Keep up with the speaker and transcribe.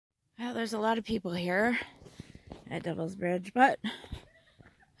Well, there's a lot of people here at Devil's Bridge, but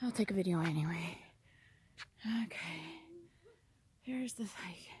I'll take a video anyway. Okay, here's the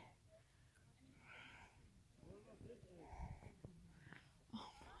hike.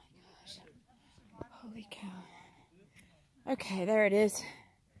 Oh my gosh. Holy cow. Okay, there it is.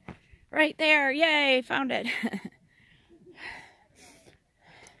 Right there. Yay, found it.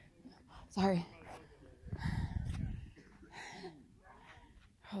 Sorry.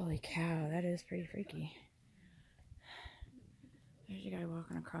 Holy cow, that is pretty freaky. There's a guy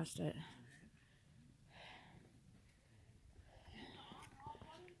walking across it.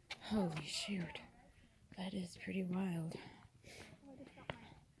 Holy shoot. That is pretty wild.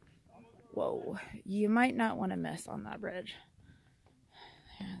 Whoa. You might not want to miss on that bridge.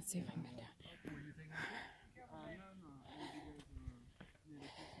 Yeah, let's see if I can get down.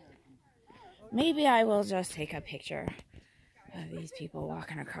 Maybe I will just take a picture of these people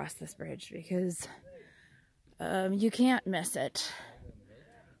walking across this bridge because you can't miss it.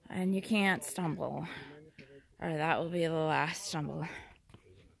 And you can't stumble. Or that will be the last stumble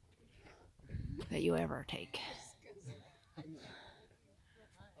that you ever take.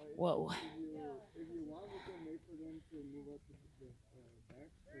 Whoa.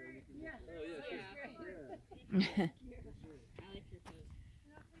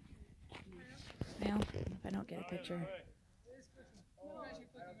 Well, if I don't get a picture.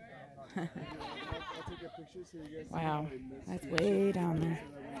 Wow, that's way down there.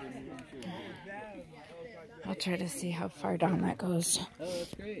 I'll try to see how far down that goes. Oh,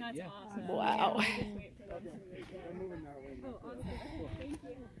 that's great. Yeah. Wow.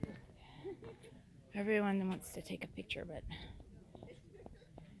 Everyone wants to take a picture, but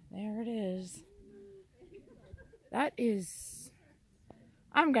there it is. That is...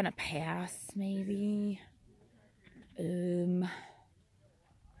 I'm gonna pass, maybe.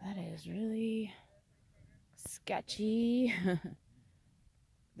 That is really sketchy.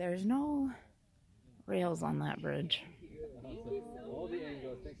 There's no rails on that bridge. All the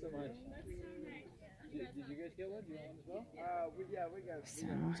angles. Thanks so much. Did you guys get one? Do you want one as well? Yeah, we got. So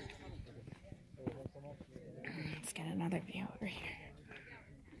let's get another view over here.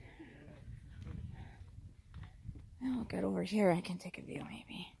 I'll get over here. I can take a view,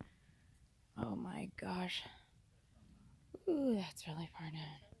 maybe. Oh my gosh. Ooh, that's really far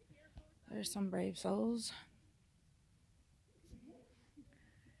down. There's some brave souls.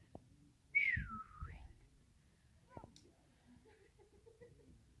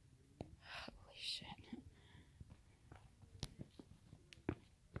 Holy shit.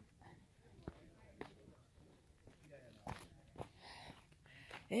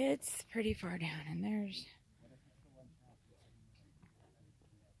 It's pretty far down, and there's...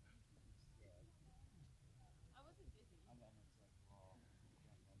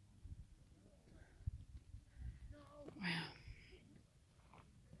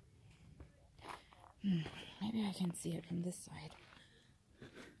 Maybe I can see it from this side.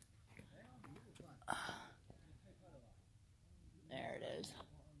 There it is.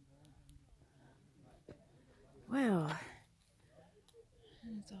 Well,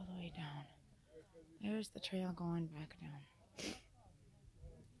 it's all the way down. There's the trail going back down.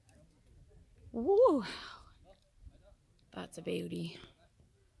 Woo! That's a beauty.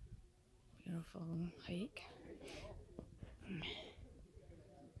 Beautiful hike.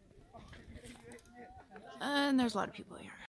 And there's a lot of people here.